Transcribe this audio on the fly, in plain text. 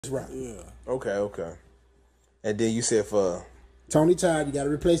Right. Yeah. Okay. And then you said for Tony Todd, you got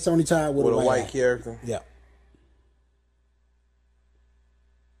to replace Tony Todd with a white character. Yeah.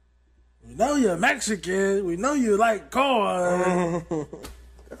 We know you're Mexican. We know you like corn.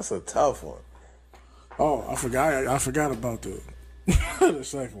 That's a tough one. Oh, I forgot about the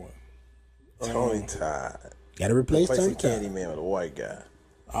second one. Tony Todd. Got to replace Tony Todd. Candyman with a white guy.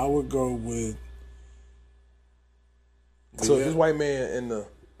 I would go with. So this white man in the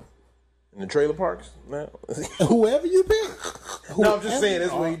trailer parks now? Whoever you pick. No, I'm just saying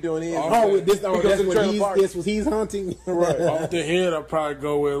that's what he's doing here. This was he's hunting. Right. Off the head, I'd probably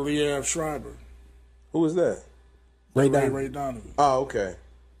go with Liev Schreiber. Who is that? Ray Donovan. Oh, okay.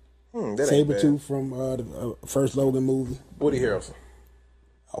 That Sabretooth from the first Logan movie. Woody Harrelson.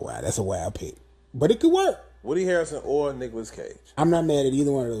 Oh, wow. That's a wild pick. But it could work. Woody Harrelson or Nicolas Cage. I'm not mad at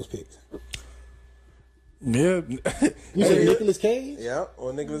either one of those picks. Yeah. You said Nicolas Cage? Yeah,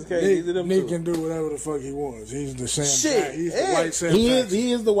 or Nicolas Cage. Either of them Nick two. can do whatever the fuck he wants. He's the Sam Shit. Jackson. He's the white Sam Jackson.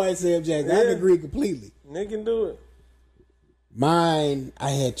 He is the white Sam Jackson. I agree completely. Nick can do it. Mine,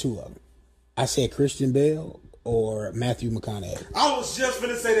 I had two of them. I said Christian Bale or Matthew McConaughey. I was just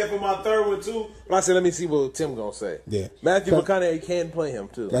gonna say that for my third one too, but I said let me see what Tim gonna say. Yeah, Matthew McConaughey can play him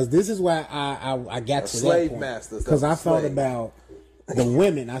too. Because this is why I got to slave that point. master. Because I thought about the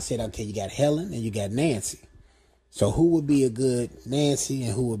women. I said, okay, you got Helen and you got Nancy. So who would be a good Nancy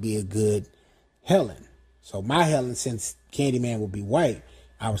and who would be a good Helen? So my Helen, since Candyman would be white,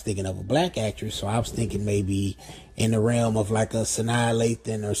 I was thinking of a black actress. So I was thinking maybe in the realm of like a Sanaa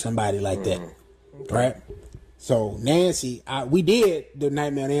Lathan or somebody like that, right? So Nancy, we did the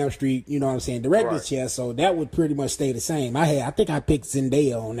Nightmare on Elm Street, you know what I'm saying, director's chair. So that would pretty much stay the same. I think I picked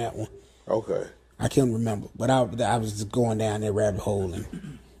Zendaya on that one. Okay. I can't remember, but I was just going down that rabbit hole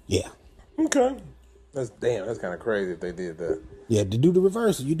and yeah. Okay. That's kind of crazy if they did that. Yeah, to do the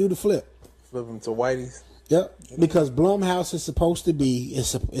reverse, you do the flip. Flip them to whiteys. Yep, because Blumhouse is supposed to be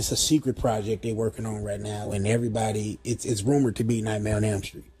it's a secret project they're working on right now, and everybody it's rumored to be Nightmare on Elm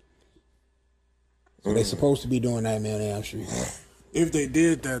Street. So they're supposed to be doing Nightmare on Elm Street. If they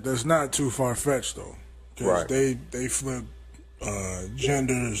did that, that's not too far fetched though, because they flip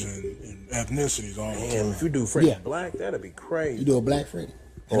genders and ethnicities all the time. Damn, if you do Freddy Black, that'd be crazy. You do a black Freddy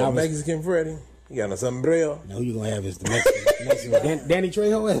or Mexican Freddy. You got a sombrero. No, you're going to have is the Mexican. Danny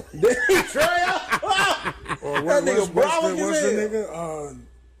Trejo? Danny Trejo? That nigga bravo. What's the nigga?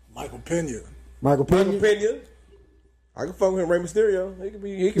 Michael Pena. Michael Pena? I can fuck with him, Rey Mysterio. He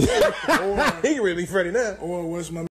can really be Freddy now. Or what's my